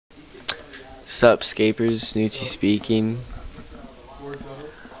Sup, Scapers? Snoochy speaking.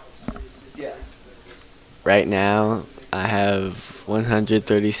 Right now, I have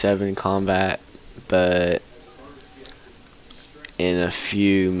 137 combat, but in a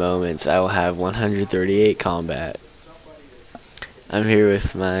few moments, I will have 138 combat. I'm here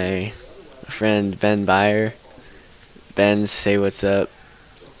with my friend Ben Byer. Ben, say what's up.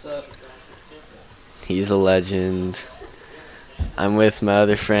 What's up? He's a legend. I'm with my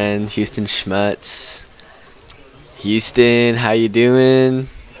other friend, Houston Schmutz. Houston, how you doing?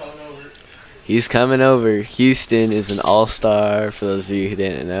 He's coming over. Houston is an all-star, for those of you who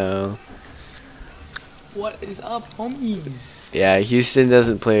didn't know. What is up, homies? Yeah, Houston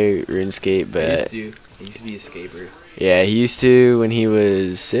doesn't play RuneScape, I but used to be a skater. yeah, he used to when he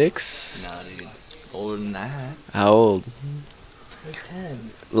was 6. Nah, dude. Older than that. How old? Like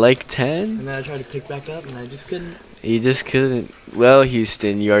 10. Like 10? And then I tried to pick back up and I just couldn't. He just couldn't. Well,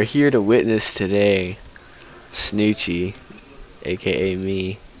 Houston, you are here to witness today Snoochy, aka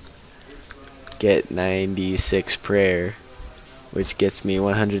me, get 96 prayer, which gets me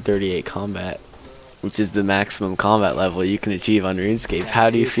 138 combat, which is the maximum combat level you can achieve on RuneScape. How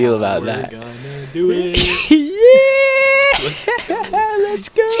do you feel about that? We're gonna do it. Yeah! Let's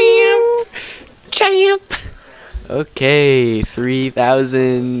go! Champ! Okay,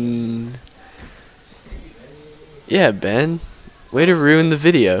 3,000. Yeah, Ben. Way to ruin the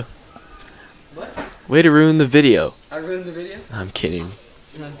video. What? Way to ruin the video. I ruined the video? I'm kidding.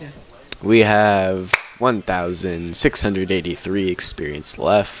 Okay. We have 1,683 experience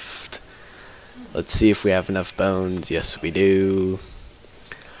left. Let's see if we have enough bones. Yes, we do.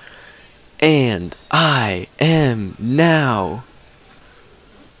 And I am now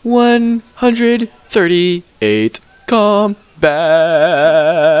 138 combat.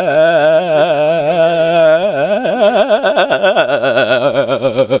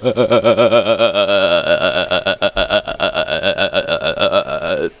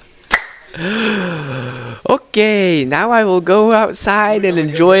 Okay, now I will go outside and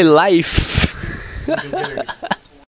enjoy life.